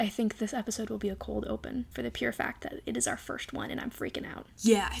I think this episode will be a cold open for the pure fact that it is our first one and I'm freaking out.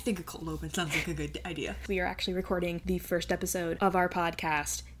 Yeah, I think a cold open sounds like a good idea. We are actually recording the first episode of our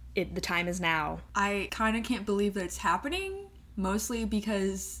podcast. The time is now. I kind of can't believe that it's happening, mostly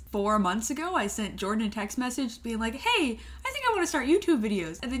because 4 months ago I sent Jordan a text message being like, hey, I think I want to start YouTube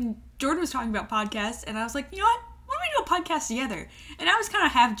videos. And then Jordan was talking about podcasts and I was like, you know what? Why don't we do a podcast together? And I was kind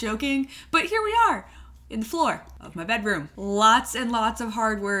of half joking, but here we are. In the floor of my bedroom. Lots and lots of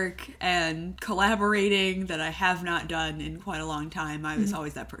hard work and collaborating that I have not done in quite a long time. I was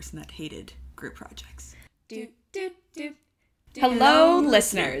always that person that hated group projects. Hello,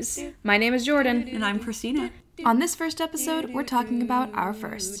 listeners. My name is Jordan. And I'm Christina. On this first episode, we're talking about our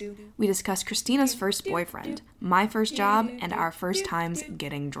first. We discuss Christina's first boyfriend, my first job, and our first times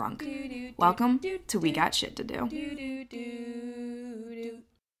getting drunk. Welcome to We Got Shit to Do.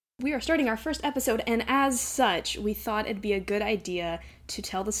 We are starting our first episode, and as such, we thought it'd be a good idea to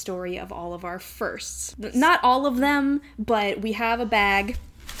tell the story of all of our firsts. Not all of them, but we have a bag.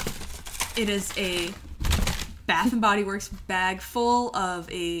 It is a Bath & Body Works bag full of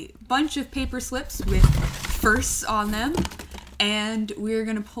a bunch of paper slips with firsts on them, and we're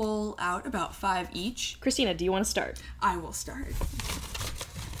gonna pull out about 5 each. Christina, do you want to start? I will start.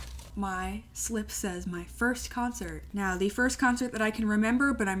 My slip says my first concert. Now, the first concert that I can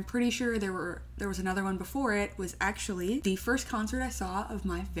remember, but I'm pretty sure there was another one before it, was actually the first concert I saw of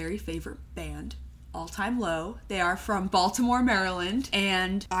my very favorite band, All Time Low. They are from Baltimore, Maryland,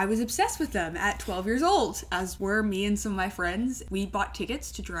 and I was obsessed with them at 12 years old, as were me and some of my friends. We bought tickets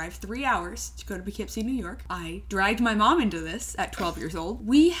to drive 3 hours to go to Poughkeepsie, New York. I dragged my mom into this at 12 years old.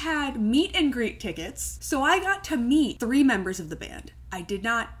 We had meet and greet tickets, so I got to meet 3 members of the band. I did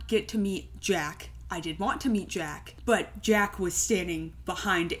not get to meet Jack. I did want to meet Jack, but Jack was standing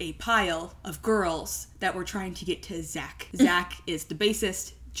behind a pile of girls that were trying to get to Zach. Zach is the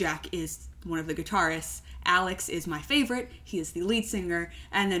bassist. Jack is one of the guitarists. Alex is my favorite. He is the lead singer.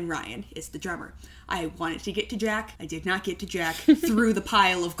 And then Ryan is the drummer. I wanted to get to Jack. I did not get to Jack through the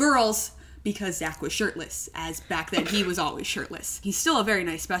pile of girls because Zach was shirtless, as back then he was always shirtless. He's still a very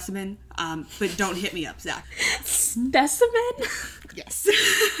nice specimen, but don't hit me up, Zach. Specimen? Yes.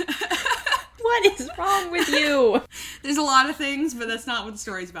 What is wrong with you? There's a lot of things, but that's not what the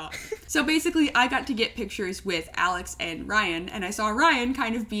story's about. So basically, I got to get pictures with Alex and Ryan, and I saw Ryan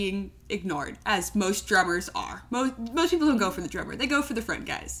kind of being ignored, as most drummers are. Most people don't go for the drummer. They go for the front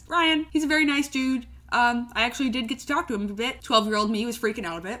guys. Ryan, he's a very nice dude. I actually did get to talk to him a bit. 12-year-old me was freaking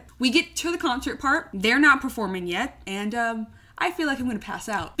out a bit. We get to the concert part. They're not performing yet, and I feel like I'm going to pass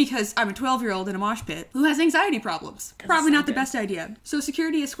out because I'm a 12-year-old in a mosh pit who has anxiety problems. Probably not the best idea. So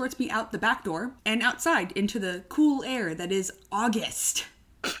security escorts me out the back door and outside into the cool air that is August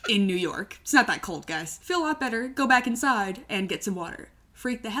in New York. It's not that cold, guys. Feel a lot better. Go back inside and get some water.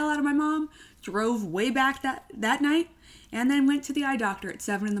 Freaked the hell out of my mom. Drove way back that night and then went to the eye doctor at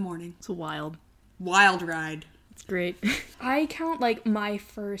 7 in the morning. It's wild. Wild ride. It's great. I count, my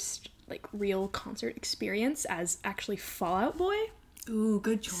first, real concert experience as actually Fall Out Boy. Ooh,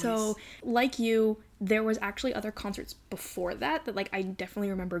 good choice. So, like you, there was actually other concerts before that I definitely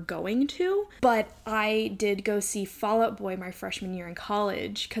remember going to. But I did go see Fall Out Boy my freshman year in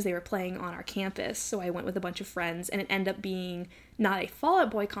college because they were playing on our campus. So I went with a bunch of friends, and it ended up being not a Fall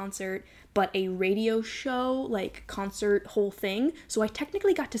Out Boy concert, but a radio show, concert whole thing. So I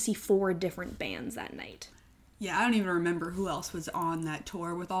technically got to see 4 different bands that night. Yeah, I don't even remember who else was on that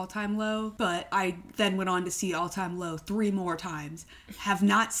tour with All Time Low, but I then went on to see All Time Low 3 more times. Have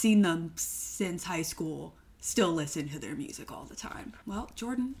not seen them since high school. Still listen to their music all the time. Well,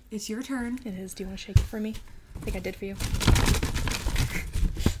 Jordan, it's your turn. It is. Do you want to shake it for me? I think I did for you.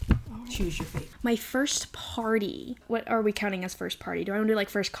 Choose your fate. My first party. What are we counting as first party? Do I want to do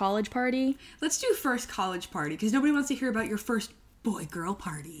first college party? Let's do first college party, because nobody wants to hear about your first boy-girl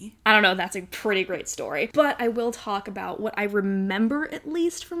party. I don't know, that's a pretty great story. But I will talk about what I remember, at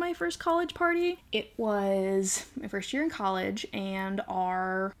least, from my first college party. It was my first year in college, and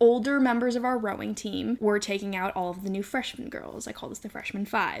our older members of our rowing team were taking out all of the new freshman girls. I call this the freshman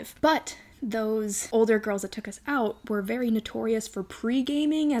 5. But those older girls that took us out were very notorious for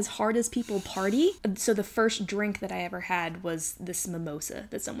pre-gaming as hard as people party. So the first drink that I ever had was this mimosa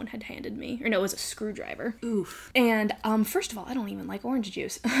that someone had handed me. Or no, it was a screwdriver. Oof. And first of all, I don't even like orange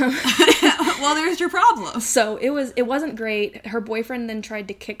juice. Well, there's your problem. So it wasn't great. Her boyfriend then tried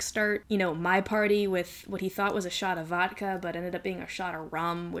to kickstart, my party with what he thought was a shot of vodka, but ended up being a shot of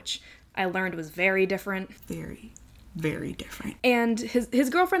rum, which I learned was very different. Very different. And his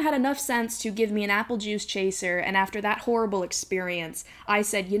girlfriend had enough sense to give me an apple juice chaser, and after that horrible experience, I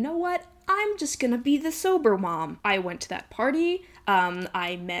said, you know what? I'm just gonna be the sober mom. I went to that party.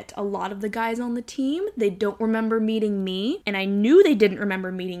 I met a lot of the guys on the team. They don't remember meeting me, and I knew they didn't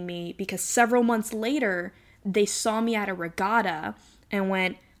remember meeting me because several months later, they saw me at a regatta and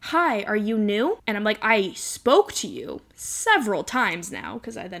went, "Hi, are you new?" And I'm like, "I spoke to you several times now,"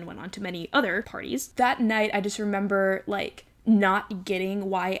 because I then went on to many other parties. That night, I just remember, like, not getting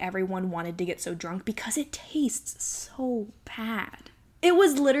why everyone wanted to get so drunk because it tastes so bad. It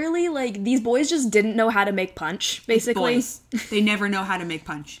was literally like these boys just didn't know how to make punch, basically. Boys. They never know how to make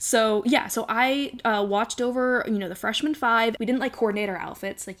punch. So I watched over, the freshman 5. We didn't like coordinate our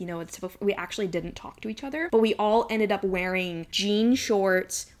outfits. Like, we actually didn't talk to each other, but we all ended up wearing jean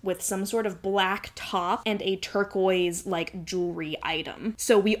shorts with some sort of black top and a turquoise like jewelry item.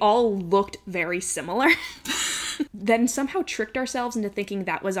 So we all looked very similar. Then somehow tricked ourselves into thinking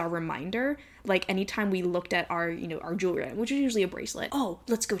that was our reminder. Like anytime we looked at our, our jewelry, which is usually a bracelet, oh,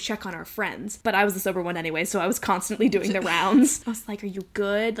 let's go check on our friends. But I was the sober one anyway, so I was constantly doing the rounds. I was like, are you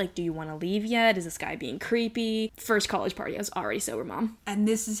good? Like, do you want to leave yet? Is this guy being creepy? First college party, I was already sober, Mom. And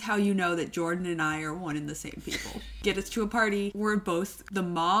this is how you know that Jordan and I are one and the same people. Get us to a party. We're both the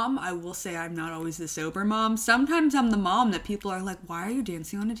mom. I will say I'm not always the sober mom. Sometimes I'm the mom that people are like, why are you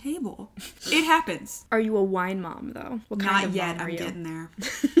dancing on a table? It happens. Are you a wine mom, though? What kind of yet. mom are I'm you? getting there.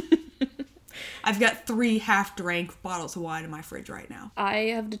 I've got 3 half-drank bottles of wine in my fridge right now. I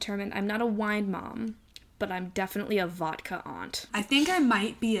have determined I'm not a wine mom, but I'm definitely a vodka aunt. I think I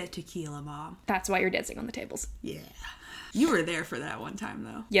might be a tequila mom. That's why you're dancing on the tables. Yeah. You were there for that one time,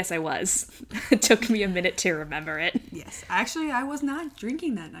 though. Yes, I was. It took me a minute to remember it. Yes. Actually, I was not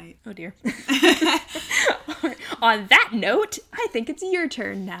drinking that night. Oh, dear. On that note, I think it's your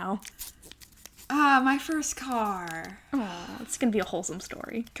turn now. My first car. Oh, it's gonna be a wholesome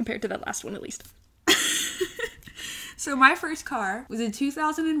story, compared to that last one at least. So my first car was a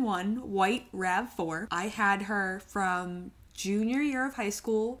 2001 white RAV4. I had her from junior year of high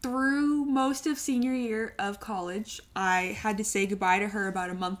school through most of senior year of college. I had to say goodbye to her about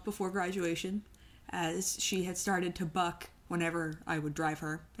a month before graduation, as she had started to buck whenever I would drive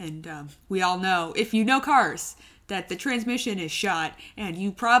her. And we all know, if you know cars, that the transmission is shot and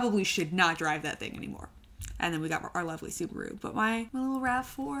you probably should not drive that thing anymore. And then we got our lovely Subaru. But my little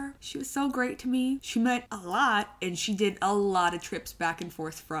RAV4, she was so great to me. She meant a lot, and she did a lot of trips back and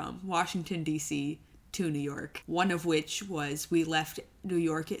forth from Washington, D.C. to New York. One of which was we left New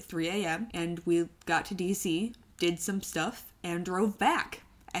York at 3 a.m. and we got to D.C., did some stuff, and drove back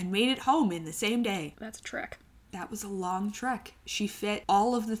and made it home in the same day. That's a trek. That was a long trek. She fit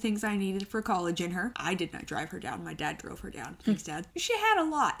all of the things I needed for college in her. I did not drive her down. My dad drove her down. Thanks, Dad. She had a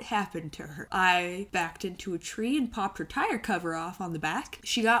lot happen to her. I backed into a tree and popped her tire cover off on the back.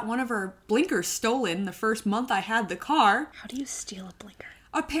 She got one of her blinkers stolen the first month I had the car. How do you steal a blinker?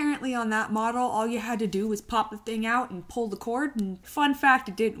 Apparently on that model, all you had to do was pop the thing out and pull the cord, and fun fact,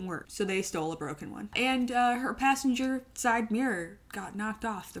 it didn't work, so they stole a broken one. And her passenger side mirror got knocked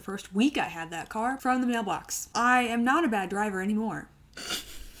off the first week I had that car from the mailbox. I am not a bad driver anymore.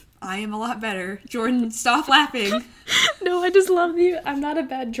 I am a lot better. Jordan, stop laughing. No, I just love you. I'm not a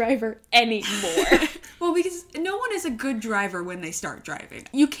bad driver anymore. Well, because no one is a good driver when they start driving.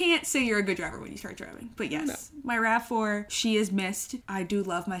 You can't say you're a good driver when you start driving. But yes, My RAV4, she is missed. I do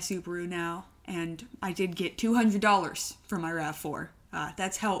love my Subaru now. And I did get $200 for my RAV4.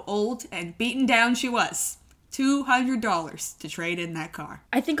 That's how old and beaten down she was. $200 to trade in that car.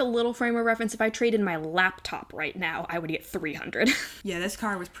 I think a little frame of reference, if I traded my laptop right now, I would get $300. Yeah, this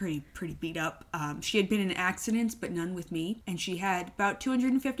car was pretty beat up. She had been in accidents, but none with me. And she had about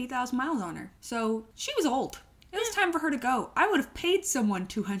 250,000 miles on her. So she was old. It was time for her to go. I would have paid someone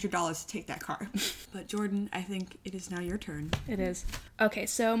 $200 to take that car. But Jordan, I think it is now your turn. It is. Okay,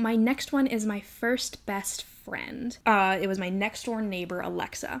 so my next one is my first best friend. It was my next door neighbor,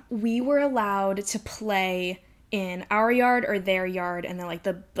 Alexa. We were allowed to play in our yard or their yard, and then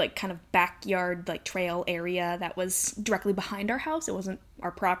the kind of backyard trail area that was directly behind our house. It wasn't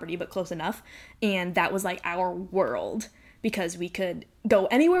our property, but close enough. And that was our world. Because we could go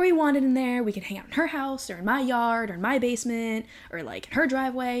anywhere we wanted in there. We could hang out in her house or in my yard or in my basement or in her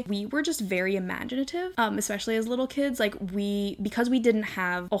driveway. We were just very imaginative, especially as little kids. Because we didn't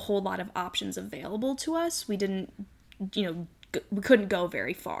have a whole lot of options available to us, we didn't, we couldn't go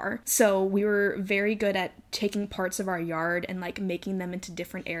very far. So we were very good at taking parts of our yard and making them into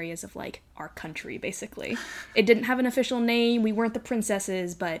different areas of our country, basically. It didn't have an official name. We weren't the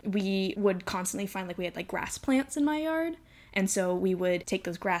princesses, but we would constantly find we had grass plants in my yard. And so we would take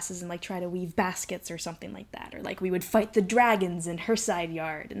those grasses and try to weave baskets or something like that. Or we would fight the dragons in her side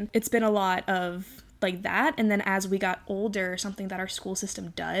yard. And it's been a lot of like that. And then as we got older, something that our school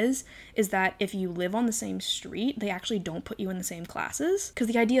system does is that if you live on the same street, they actually don't put you in the same classes because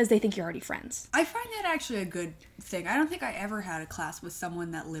the idea is they think you're already friends. I find that actually a good thing. I don't think I ever had a class with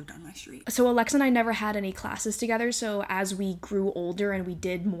someone that lived on my street. So Alexa and I never had any classes together, so as we grew older and we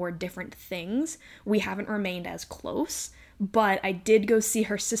did more different things, we haven't remained as close. But I did go see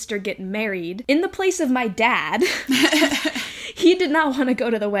her sister get married in the place of my dad. He did not want to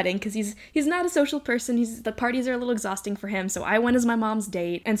go to the wedding because he's not a social person. The parties are a little exhausting for him. So I went as my mom's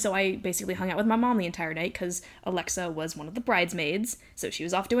date. And so I basically hung out with my mom the entire night because Alexa was one of the bridesmaids. So she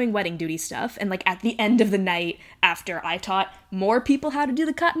was off doing wedding duty stuff. And like at the end of the night, after I taught more people how to do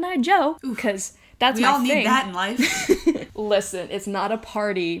the Cotton Eye Joe, because that's we my all thing. need that in life. Listen, it's not a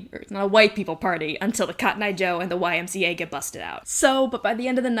party, or it's not a white people party until the Cotton Eye Joe and the YMCA get busted out. So, but by the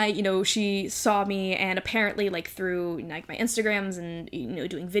end of the night, you know, she saw me, and apparently, like, through, like, my Instagrams and, you know,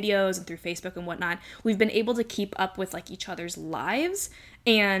 doing videos and through Facebook and whatnot, we've been able to keep up with, like, each other's lives.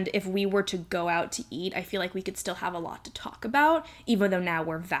 And if we were to go out to eat, I feel like we could still have a lot to talk about, even though now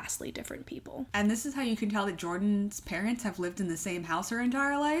we're vastly different people. And this is how you can tell that Jordan's parents have lived in the same house her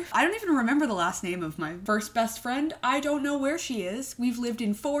entire life. I don't even remember the last name of my first best friend. I don't know where she is. We've lived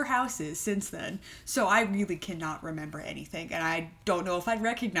in 4 houses since then, so I really cannot remember anything, and I don't know if I'd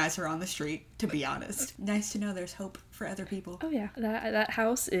recognize her on the street, to be honest. Nice to know there's hope for other people. Oh yeah, that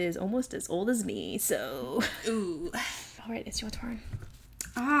house is almost as old as me, so... Ooh. Alright, it's your turn.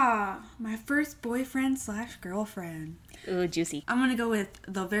 My first boyfriend / girlfriend. Ooh, juicy. I'm gonna go with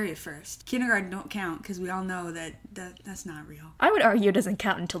the very first. Kindergarten don't count because we all know that's not real. I would argue it doesn't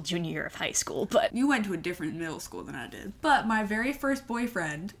count until junior year of high school, but... You went to a different middle school than I did. But my very first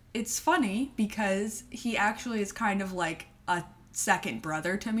boyfriend, it's funny because he actually is kind of like a second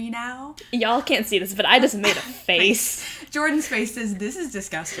brother to me now. Y'all can't see this, but I just made a face. Jordan's face says, this is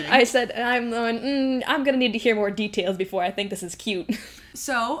disgusting. I said, I'm gonna need to hear more details before I think this is cute.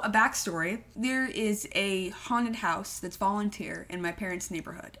 So, a backstory. There is a haunted house that's volunteer in my parents'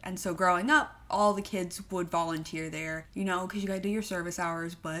 neighborhood. And so growing up, all the kids would volunteer there, you know, because you gotta do your service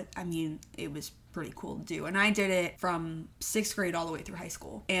hours, but, I mean, it was pretty cool to do. And I did it from 6th grade all the way through high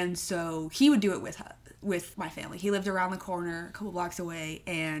school. And so he would do it with my family. He lived around the corner, a couple blocks away,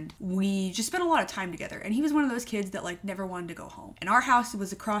 and we just spent a lot of time together. And he was one of those kids that like never wanted to go home. And our house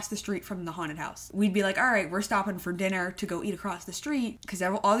was across the street from the haunted house. We'd be like, all right, we're stopping for dinner to go eat across the street because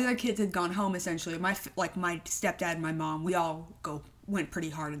all the other kids had gone home essentially. My stepdad and my mom, we all went pretty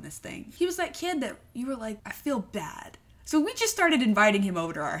hard in this thing. He was that kid that you were like, I feel bad. So we just started inviting him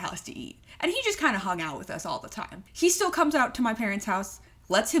over to our house to eat. And he just kind of hung out with us all the time. He still comes out to my parents' house,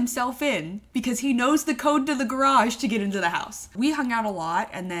 lets himself in because he knows the code to the garage to get into the house. We hung out a lot,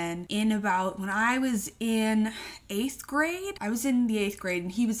 and then when I was in 8th grade, I was in the 8th grade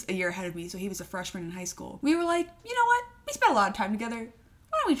and he was a year ahead of me, so he was a freshman in high school. We were like, you know what? We spent a lot of time together.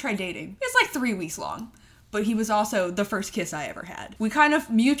 Why don't we try dating? It's like 3 weeks long. But he was also the first kiss I ever had. We kind of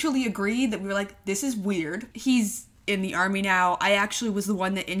mutually agreed that we were like, this is weird. He's in the army now. I actually was the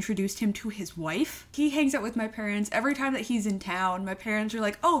one that introduced him to his wife. He hangs out with my parents every time that he's in town. My parents are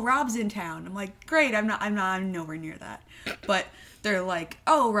like, oh, Rob's in town. I'm like, great. I'm nowhere near that. But they're like,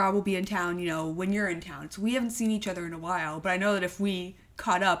 oh, Rob will be in town, you know, when you're in town. So we haven't seen each other in a while, but I know that if we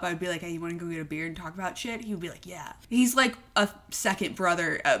caught up, I'd be like, hey, you want to go get a beer and talk about shit? He would be like, yeah. He's like a second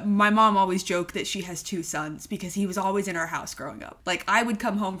brother. My mom always joked that she has 2 sons because he was always in our house growing up. Like, I would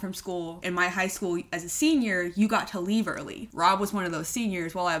come home from school in my high school as a senior, you got to leave early. Rob was one of those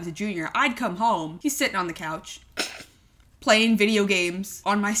seniors while I was a junior. I'd come home, he's sitting on the couch playing video games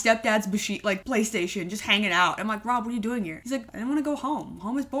on my stepdad's machine, like PlayStation, just hanging out. I'm like, Rob, what are you doing here? He's like, I don't want to go home.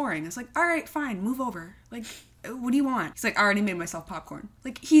 Home is boring. It's like, all right, fine, move over. Like, what do you want? He's like, I already made myself popcorn.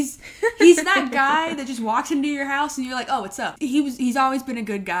 Like, he's that guy that just walks into your house and you're like, oh, what's up? He's always been a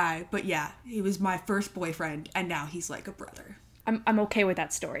good guy, but yeah, he was my first boyfriend, and now he's like a brother. I'm okay with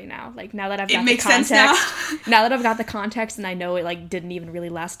that story now. Like, now that I've got it makes the context, sense now that I've got the context and I know it like didn't even really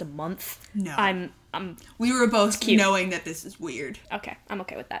last a month. No. I'm we were both knowing that this is weird. Okay, I'm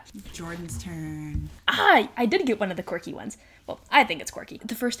okay with that. Jordan's turn. I did get one of the quirky ones. Well, I think it's quirky.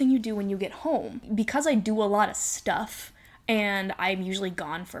 The first thing you do when you get home, because I do a lot of stuff and I'm usually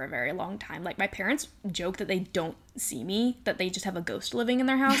gone for a very long time. Like, my parents joke that they don't see me, that they just have a ghost living in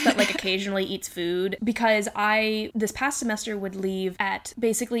their house that like occasionally eats food, because I this past semester would leave at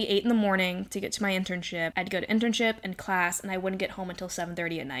basically 8 a.m. to get to my internship. I'd go to internship and class, and I wouldn't get home until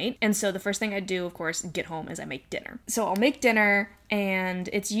 7:30 at night. And so the first thing I'd do, of course, get home, is I make dinner. So I'll make dinner, and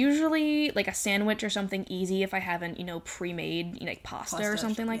it's usually like a sandwich or something easy if I haven't, you know, pre-made, you know, like pasta or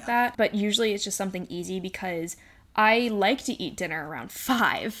something like that. But usually it's just something easy because I like to eat dinner around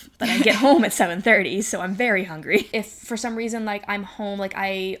 5, but I get home at 7:30, so I'm very hungry. If for some reason, like, I'm home, like,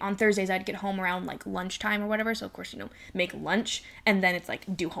 on Thursdays, I'd get home around, like, lunchtime or whatever, so of course, make lunch, and then it's,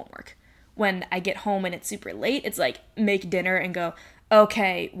 like, do homework. When I get home and it's super late, it's, like, make dinner and go,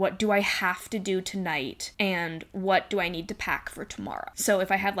 okay, what do I have to do tonight, and what do I need to pack for tomorrow? So if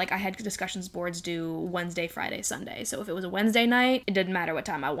I had discussions boards due Wednesday, Friday, Sunday. So if it was a Wednesday night, it didn't matter what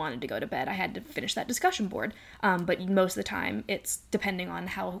time I wanted to go to bed. I had to finish that discussion board. But most of the time, it's depending on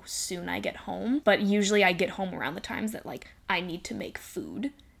how soon I get home. But usually I get home around the times that, like, I need to make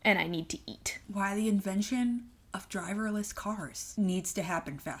food and I need to eat. Why the invention of driverless cars needs to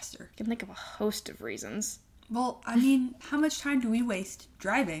happen faster. I can think of a host of reasons. Well, I mean, how much time do we waste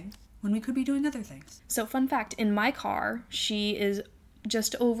driving when we could be doing other things? So, fun fact, in my car, she is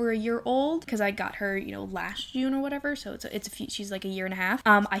just over a year old, because I got her, last June or whatever, so she's like a year and a half.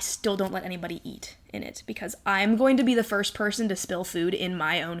 I still don't let anybody eat in it, because I'm going to be the first person to spill food in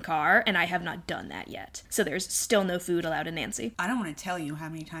my own car, and I have not done that yet. So there's still no food allowed in Nancy. I don't want to tell you how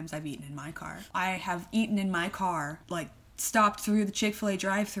many times I've eaten in my car. I have eaten in my car, like, stopped through the Chick-fil-A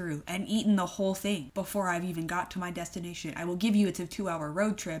drive-thru and eaten the whole thing before I've even got to my destination. I will give you it's a 2-hour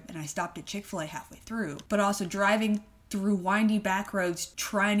road trip, and I stopped at Chick-fil-A halfway through. But also driving through windy back roads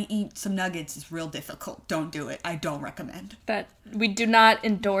trying to eat some nuggets is real difficult. Don't do it. I don't recommend. But we do not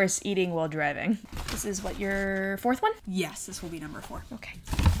endorse eating while driving. This is what, your 4th one? Yes, this will be number 4. Okay.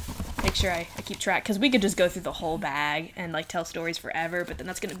 Make sure I keep track, because we could just go through the whole bag and, like, tell stories forever, but then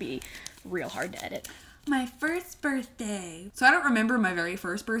that's going to be real hard to edit. My first birthday. So I don't remember my very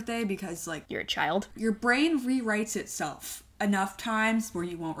first birthday because, like... You're a child. Your brain rewrites itself enough times where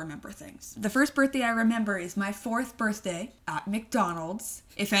you won't remember things. The first birthday I remember is my 4th birthday at McDonald's.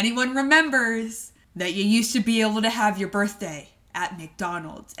 If anyone remembers that you used to be able to have your birthday at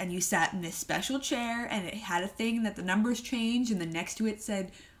McDonald's and you sat in this special chair and it had a thing that the numbers changed and then next to it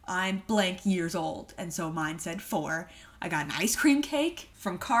said, I'm blank years old. And so mine said 4. I got an ice cream cake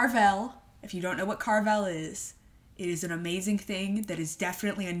from Carvel. If you don't know what Carvel is, it is an amazing thing that is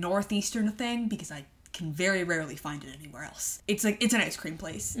definitely a northeastern thing because I can very rarely find it anywhere else. It's an ice cream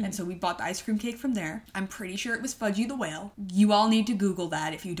place. And so we bought the ice cream cake from there. I'm pretty sure it was Fudgy the Whale. You all need to Google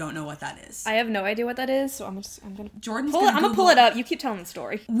that if you don't know what that is. I have no idea what that is, so I'm gonna Jordan's pull it. I'm gonna pull it up. You keep telling the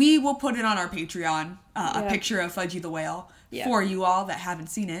story. We will put it on our Patreon, a picture of Fudgy the Whale for you all that haven't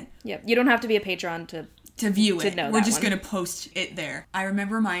seen it. Yep. You don't have to be a patron to view it. We're just one. going to post it there. I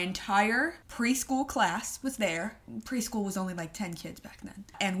remember my entire preschool class was there. Preschool was only like 10 kids back then.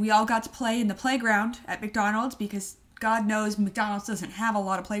 And we all got to play in the playground at McDonald's because God knows McDonald's doesn't have a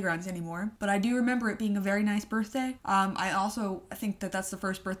lot of playgrounds anymore. But I do remember it being a very nice birthday. I think that that's the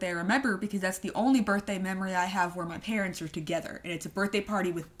first birthday I remember because that's the only birthday memory I have where my parents are together. And it's a birthday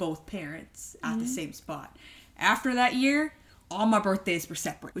party with both parents at the same spot. After that year, all my birthdays were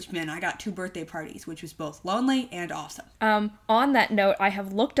separate, which meant I got 2 birthday parties, which was both lonely and awesome. On that note, I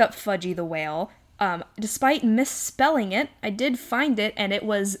have looked up Fudgy the Whale. Despite misspelling it, I did find it, and it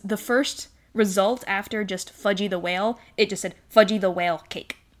was the first result after just Fudgy the Whale. It just said Fudgy the Whale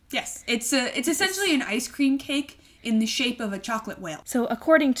cake. Yes, it's essentially an ice cream cake in the shape of a chocolate whale. So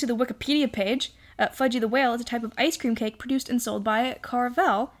according to the Wikipedia page, Fudgy the Whale is a type of ice cream cake produced and sold by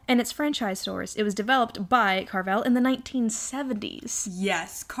Carvel and its franchise stores. It was developed by Carvel in the 1970s.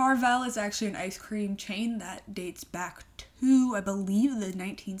 Yes, Carvel is actually an ice cream chain that dates back to, I believe, the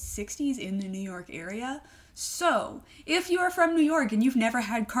 1960s in the New York area. So, if you are from New York and you've never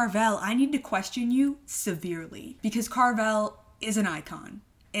had Carvel, I need to question you severely because Carvel is an icon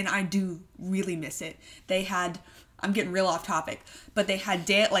and I do really miss it. They had, I'm getting real off topic, but they had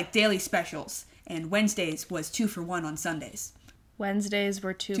daily specials. And Wednesdays was 2 for 1 on Sundays. Wednesdays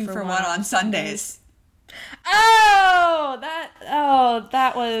were 2 for 1 on Sundays. That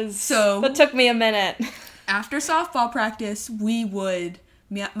took me a minute. After softball practice,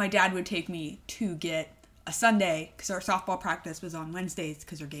 my dad would take me to get a Sunday, because our softball practice was on Wednesdays,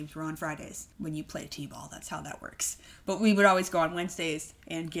 because our games were on Fridays. When you play t-ball, that's how that works. But we would always go on Wednesdays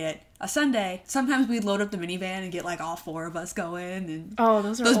and get a Sunday. Sometimes we'd load up the minivan and get like all 4 of us going. And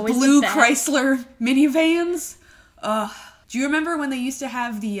those always blue Chrysler minivans. Do you remember when they used to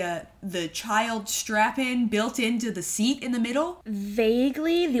have the child strap-in built into the seat in the middle?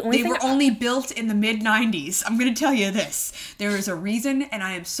 Vaguely. They were only built in the mid-90s. I'm going to tell you this. There is a reason, and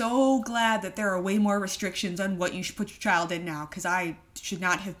I am so glad that there are way more restrictions on what you should put your child in now, because I should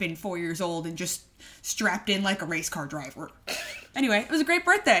not have been 4 years old and just strapped in like a race car driver. Anyway, it was a great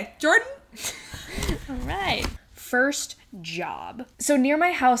birthday. Jordan? All right. First job. So near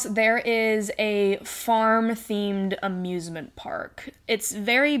my house, there is a farm-themed amusement park. It's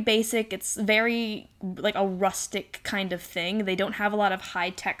very basic. It's very like a rustic kind of thing. They don't have a lot of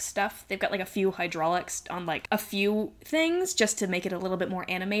high-tech stuff. They've got like a few hydraulics on like a few things just to make it a little bit more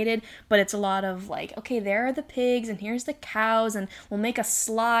animated, but it's a lot of like, okay, there are the pigs and here's the cows, and we'll make a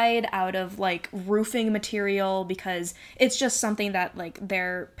slide out of like roofing material because it's just something that like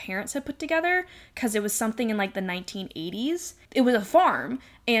their parents had put together because it was something in like the 1980s. It was a farm,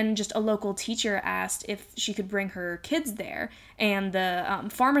 and just a local teacher asked if she could bring her kids there, and the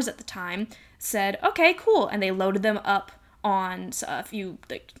farmers at the time said, okay, cool, and they loaded them up on a few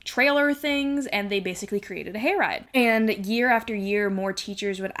like trailer things, and they basically created a hayride. And year after year, more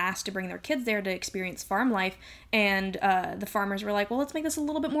teachers would ask to bring their kids there to experience farm life, and the farmers were like, well, let's make this a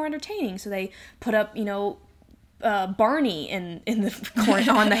little bit more entertaining. So they put up, Barney in the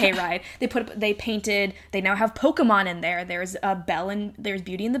corner on the hayride. They painted. They now have Pokemon in there. There's Belle and there's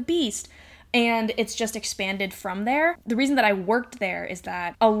Beauty and the Beast. And it's just expanded from there. The reason that I worked there is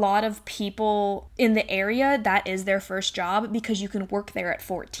that a lot of people in the area, that is their first job because you can work there at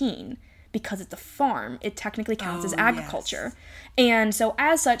 14. Because it's a farm, it technically counts as agriculture. Yes. And so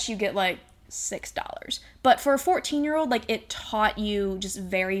as such, you get like $6. But for a 14-year-old, like it taught you just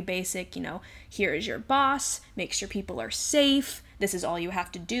very basic, here is your boss, make sure people are safe. This is all you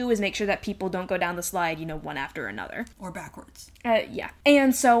have to do is make sure that people don't go down the slide, one after another. Or backwards. Yeah.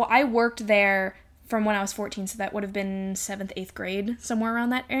 And so I worked there from when I was 14, so that would have been 7th, 8th grade, somewhere around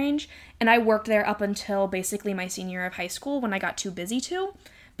that range. And I worked there up until basically my senior year of high school when I got too busy to.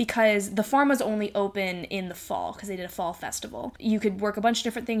 Because the farm was only open in the fall because they did a fall festival. You could work a bunch of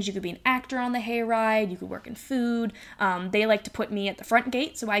different things. You could be an actor on the hayride. You could work in food. They like to put me at the front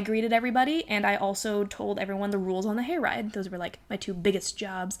gate, so I greeted everybody, and I also told everyone the rules on the hayride. Those were like my two biggest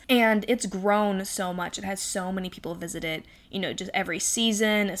jobs. And it's grown so much. It has so many people visit it, just every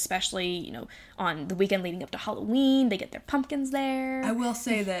season, especially, on the weekend leading up to Halloween. They get their pumpkins there. I will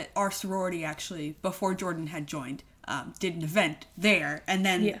say that our sorority actually, before Jordan had joined, did an event there, and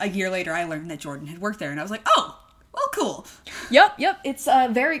then a year later I learned that Jordan had worked there, and I was like, oh, well, cool. Yep. It's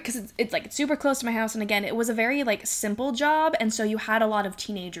because it's like super close to my house, and again, it was a very like simple job, and so you had a lot of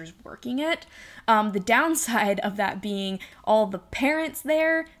teenagers working it. The downside of that being all the parents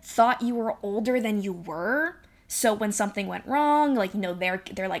there thought you were older than you were. So when something went wrong, like,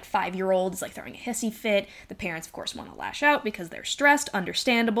 they're like 5-year-olds, like throwing a hissy fit, the parents, of course, want to lash out because they're stressed,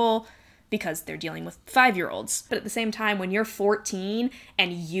 understandable, because they're dealing with 5-year-olds. But at the same time, when you're 14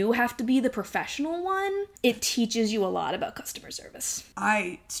 and you have to be the professional one, it teaches you a lot about customer service.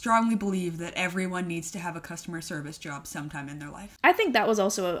 I strongly believe that everyone needs to have a customer service job sometime in their life. I think that was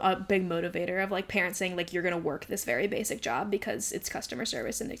also a big motivator of like parents saying like, you're going to work this very basic job because it's customer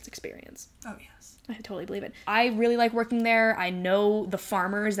service and it's experience. Oh, yes. I totally believe it. I really like working there. I know the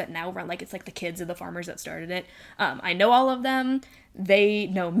farmers that now run, like it's like the kids of the farmers that started it. I know all of them. They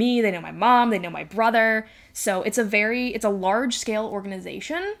know me, they know my mom, they know my brother. So it's a large scale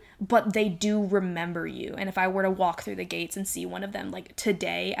organization, but they do remember you. And if I were to walk through the gates and see one of them like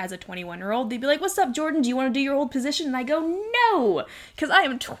today as a 21-year-old, they'd be like, what's up, Jordan? Do you want to do your old position? And I go, no, because I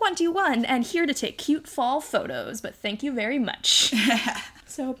am 21 and here to take cute fall photos, but thank you very much.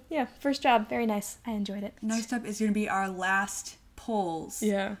 So yeah, first job, very nice. I enjoyed it. Next up is going to be our last polls.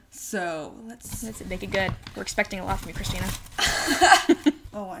 Yeah. So let's make it good. We're expecting a lot from you, Christina.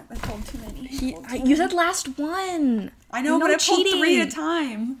 Oh, I pulled too many. You said last one. I know, but I pulled 3 at a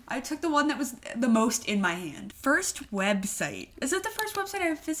time. I took the one that was the most in my hand. First website. Is that the first website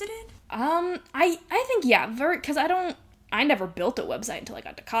I visited? I think yeah, because I never built a website until I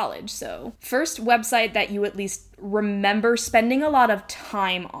got to college, so first website that you at least remember spending a lot of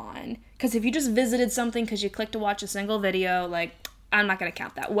time on. Because if you just visited something because you clicked to watch a single video, like, I'm not going to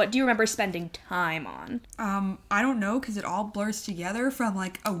count that. What do you remember spending time on? I don't know, because it all blurs together from,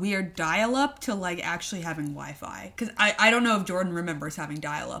 like, a weird dial-up to, like, actually having Wi-Fi. Because I don't know if Jordan remembers having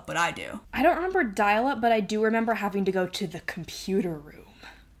dial-up, but I do. I don't remember dial-up, but I do remember having to go to the computer room.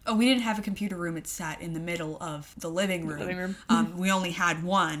 Oh, we didn't have a computer room. It sat in the middle of the living room. We only had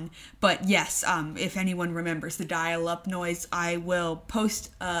one. But yes, if anyone remembers the dial-up noise, I will post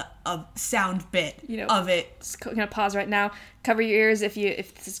a sound bit of it. Just gonna pause right now. Cover your ears if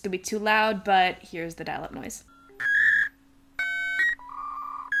this is gonna be too loud, but here's the dial-up noise.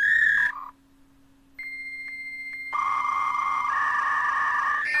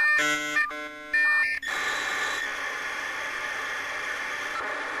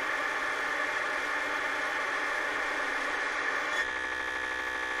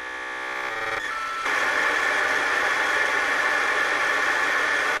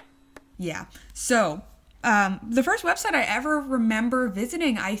 Yeah. So, The first website I ever remember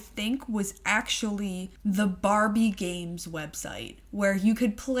visiting, I think, was actually the Barbie Games website, where you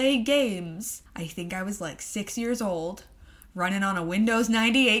could play games. I think I was like 6 years old, running on a Windows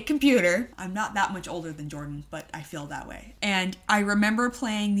 98 computer. I'm not that much older than Jordan, but I feel that way. And I remember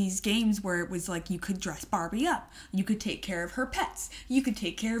playing these games where it was like you could dress Barbie up, you could take care of her pets, you could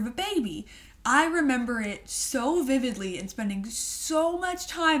take care of a baby. I remember it so vividly and spending so much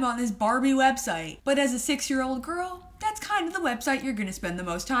time on this Barbie website. But as a 6-year-old girl, that's kind of the website you're going to spend the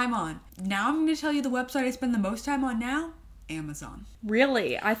most time on. Now I'm going to tell you the website I spend the most time on now, Amazon.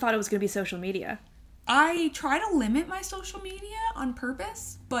 Really? I thought it was going to be social media. I try to limit my social media on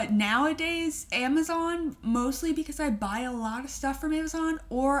purpose, but nowadays Amazon, mostly because I buy a lot of stuff from Amazon,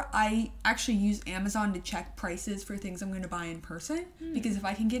 or I actually use Amazon to check prices for things I'm going to buy in person, because if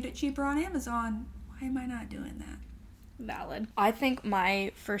I can get it cheaper on Amazon, why am I not doing that? Valid. I think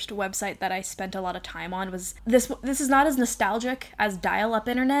my first website that I spent a lot of time on was this is not as nostalgic as dial-up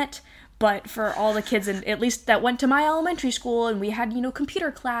internet, but for all the kids, and at least that went to my elementary school and we had,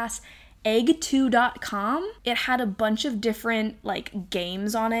 computer class, egg2.com. It had a bunch of different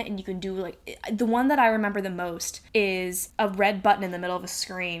games on it, and you can do the one that I remember the most is a red button in the middle of a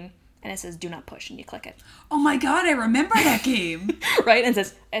screen and it says do not push, and you click it. Oh my god, I remember that game. Right? And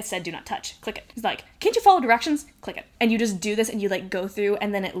it said do not touch. Click it. It's like, can't you follow directions? Click it. And you just do this and you go through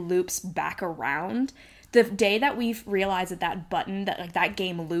and then it loops back around. The day that we realized that button, that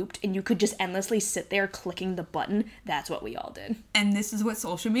game looped and you could just endlessly sit there clicking the button, that's what we all did. And this is what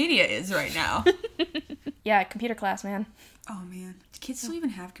social media is right now. Yeah, computer class, man. Oh man. Do kids still even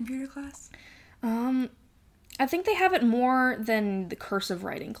have computer class? I think they have it more than the cursive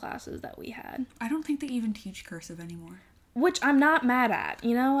writing classes that we had. I don't think they even teach cursive anymore. Which I'm not mad at,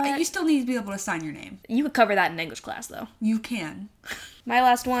 you know what? You still need to be able to sign your name. You could cover that in English class, though. You can. My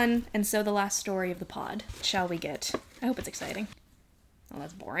last one, and so the last story of the pod. Shall we get? I hope it's exciting. Oh,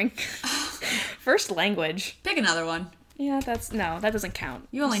 that's boring. First language. Pick another one. Yeah, that doesn't count.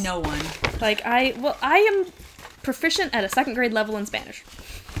 You only know one. I am proficient at a 2nd grade level in Spanish.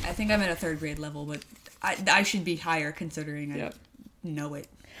 I think I'm at a 3rd grade level, but I should be higher considering I know it.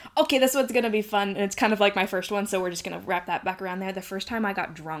 Okay, this one's gonna be fun, and it's kind of like my first one, so we're just gonna wrap that back around there. The first time I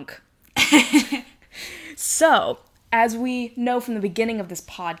got drunk. So, as we know from the beginning of this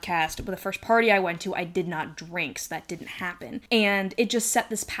podcast, the first party I went to, I did not drink, so that didn't happen. And it just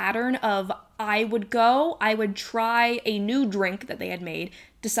set this pattern of I would try a new drink that they had made,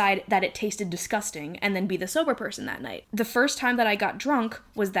 decide that it tasted disgusting, and then be the sober person that night. The first time that I got drunk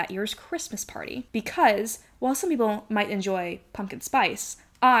was that year's Christmas party, because while some people might enjoy pumpkin spice,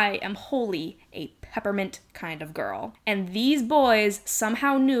 I am wholly a peppermint kind of girl. And these boys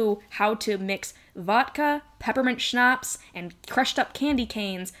somehow knew how to mix vodka, peppermint schnapps, and crushed up candy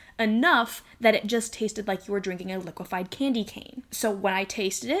canes enough that it just tasted like you were drinking a liquefied candy cane. So when I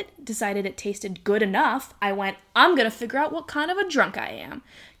tasted it, decided it tasted good enough, I went, I'm gonna figure out what kind of a drunk I am.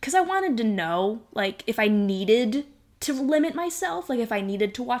 Because I wanted to know, if I needed to limit myself, if I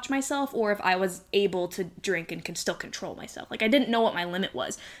needed to watch myself, or if I was able to drink and could still control myself. I didn't know what my limit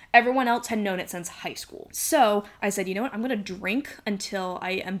was. Everyone else had known it since high school. So I said, you know what, I'm gonna drink until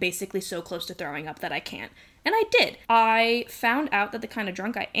I am basically so close to throwing up that I can't. And I did. I found out that the kind of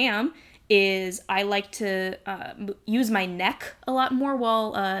drunk I am is I like to use my neck a lot more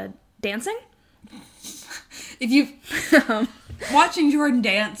while dancing. If you watching Jordan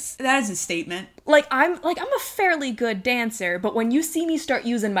dance, that is a statement. I'm a fairly good dancer, but when you see me start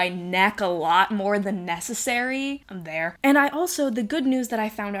using my neck a lot more than necessary, I'm there. And the good news that I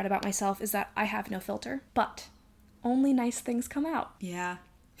found out about myself is that I have no filter, but only nice things come out. Yeah.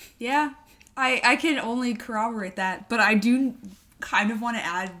 I can only corroborate that, but I do kind of want to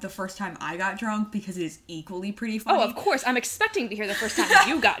add the first time I got drunk because it is equally pretty funny. Oh, of course. I'm expecting to hear the first time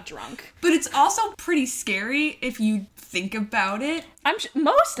you got drunk. But it's also pretty scary if you think about it.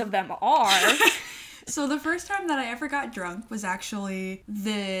 Most of them are. So the first time that I ever got drunk was actually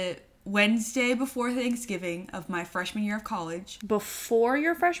the Wednesday before Thanksgiving of my freshman year of college. Before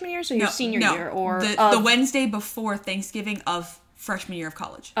your freshman year? So your senior year? Or the Wednesday before Thanksgiving of freshman year of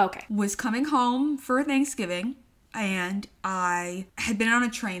college. Okay. Was coming home for Thanksgiving. And I had been on a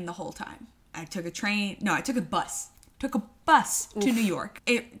train the whole time. I took a bus. Took a bus to New York.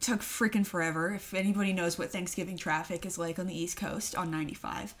 It took freaking forever. If anybody knows what Thanksgiving traffic is like on the East Coast on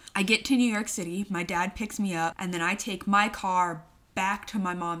 95. I get to New York City. My dad picks me up. And then I take my car back to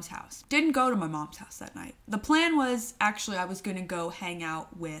my mom's house. Didn't go to my mom's house that night. The plan was actually I was going to go hang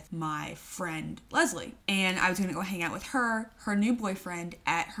out with my friend Leslie. And I was going to go hang out with her new boyfriend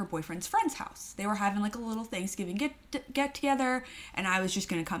at her boyfriend's friend's house. They were having a little Thanksgiving get together and I was just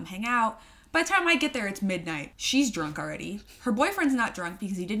going to come hang out. By the time I get there, it's midnight. She's drunk already. Her boyfriend's not drunk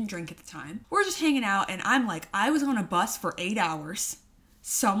because he didn't drink at the time. We're just hanging out, and I'm like, I was on a bus for 8 hours.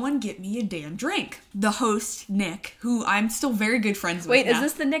 Someone get me a damn drink. The host, Nick, who I'm still very good friends with. Wait, now. is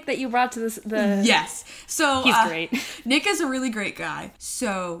this the Nick that you brought to this? Yes. So he's great. Nick is a really great guy.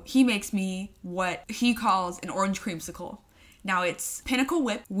 So he makes me what he calls an orange creamsicle. Now it's Pinnacle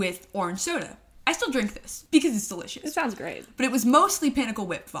Whip with orange soda. I still drink this because it's delicious. It sounds great. But it was mostly Pinnacle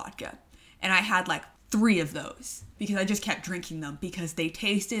Whip vodka. And I had like 3 of those because I just kept drinking them because they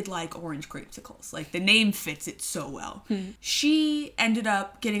tasted like orange creamsicles. Like the name fits it so well. She ended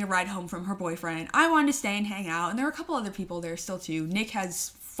up getting a ride home from her boyfriend. I wanted to stay and hang out, and there were a couple other people there still too. Nick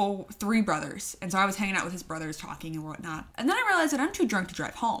has 3 brothers, and so I was hanging out with his brothers talking and whatnot. And then I realized that I'm too drunk to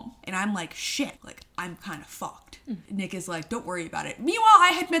drive home, and I'm like, shit, like I'm kind of fucked. Nick is like, don't worry about it. Meanwhile,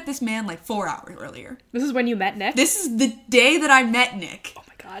 I had met this man like 4 hours earlier. This is when you met Nick? This is the day that I met Nick. Oh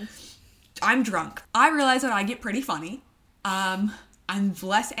my god. I'm drunk. I realize that I get pretty funny. I'm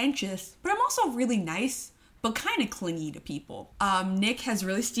less anxious, but I'm also really nice, but kind of clingy to people. Nick has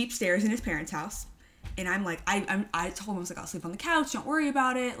really steep stairs in his parents' house, and I'm like, I told him, I was like, I'll sleep on the couch, don't worry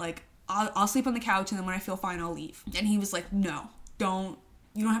about it. Like, I'll sleep on the couch, and then when I feel fine, I'll leave. And he was like, no, you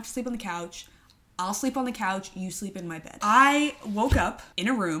don't have to sleep on the couch. I'll sleep on the couch, you sleep in my bed. I woke up in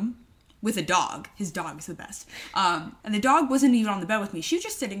a room with a dog. His dog is the best. And the dog wasn't even on the bed with me. She was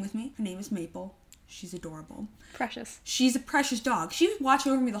just sitting with me. Her name is Maple. She's adorable. Precious. She's a precious dog. She was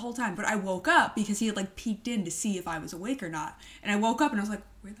watching over me the whole time, but I woke up because he had like peeked in to see if I was awake or not. And I woke up and I was like,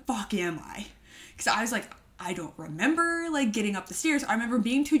 where the fuck am I? Because I was like, I don't remember like getting up the stairs. I remember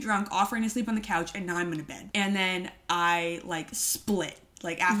being too drunk, offering to sleep on the couch, and now I'm in a bed. And then I like split.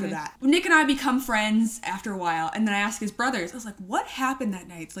 Like, after that. Nick and I become friends after a while, and then I asked his brothers, I was like, what happened that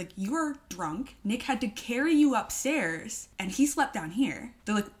night? It's like, you were drunk, Nick had to carry you upstairs, and he slept down here.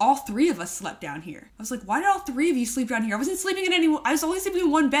 They're like, all 3 of us slept down here. I was like, why did all 3 of you sleep down here? I wasn't sleeping in any, I was only sleeping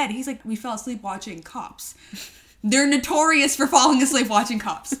in one bed. He's like, we fell asleep watching Cops. They're notorious for falling asleep watching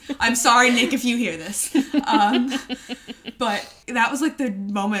Cops. I'm sorry, Nick, if you hear this. But that was like the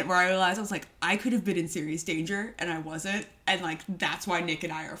moment where I realized, I was like, I could have been in serious danger, and I wasn't. And like, that's why Nick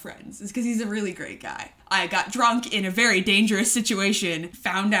and I are friends. It's because he's a really great guy. I got drunk in a very dangerous situation,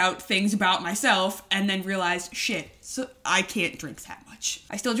 found out things about myself, and then realized, shit, so I can't drink that much.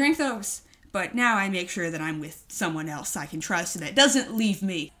 I still drink those, but now I make sure that I'm with someone else I can trust and that doesn't leave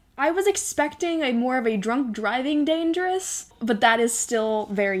me. I was expecting more of a drunk driving dangerous, but that is still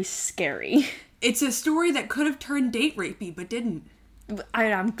very scary. It's a story that could have turned date rapey, but didn't.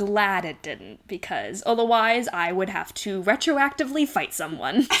 I'm glad it didn't, because otherwise I would have to retroactively fight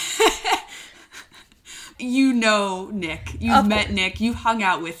someone. You know Nick. You've met Nick. You've hung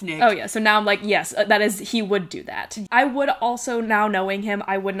out with Nick. Oh yeah, so now I'm like, yes, he would do that. I would also, now knowing him,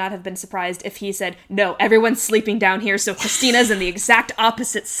 I would not have been surprised if he said, no, everyone's sleeping down here, so Christina's in the exact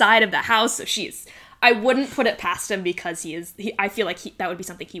opposite side of the house, so I wouldn't put it past him because I feel like that would be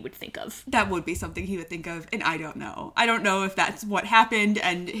something he would think of. That would be something he would think of, and I don't know. I don't know if that's what happened,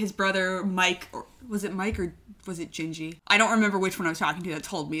 and his brother, Mike, or was it Mike or was it Gingy? I don't remember which one I was talking to that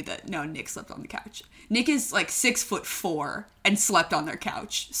told me that, no, Nick slept on the couch. Nick is like 6'4" and slept on their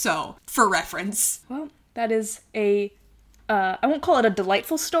couch, so, for reference. Well, that is I won't call it a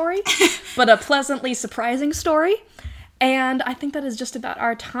delightful story, but a pleasantly surprising story, and I think that is just about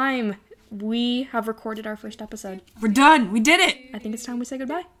our time. We have recorded our first episode. We're done. We did it. I think it's time we say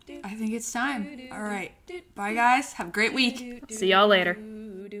goodbye. I think it's time. All right. Bye, guys. Have a great week. See y'all later.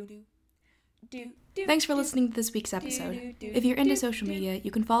 Thanks for listening to this week's episode. If you're into social media,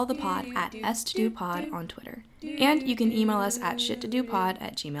 you can follow the pod at s2dopod on Twitter. And you can email us at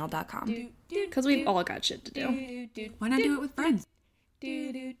shittodopod@gmail.com. Because we've all got shit to do. Why not do it with friends?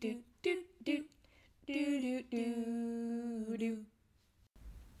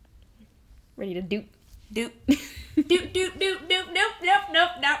 Ready to doot. Doot. Doot, doot, doot, doot,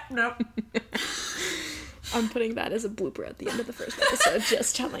 nope. I'm putting that as a blooper at the end of the first episode,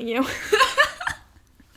 just telling you.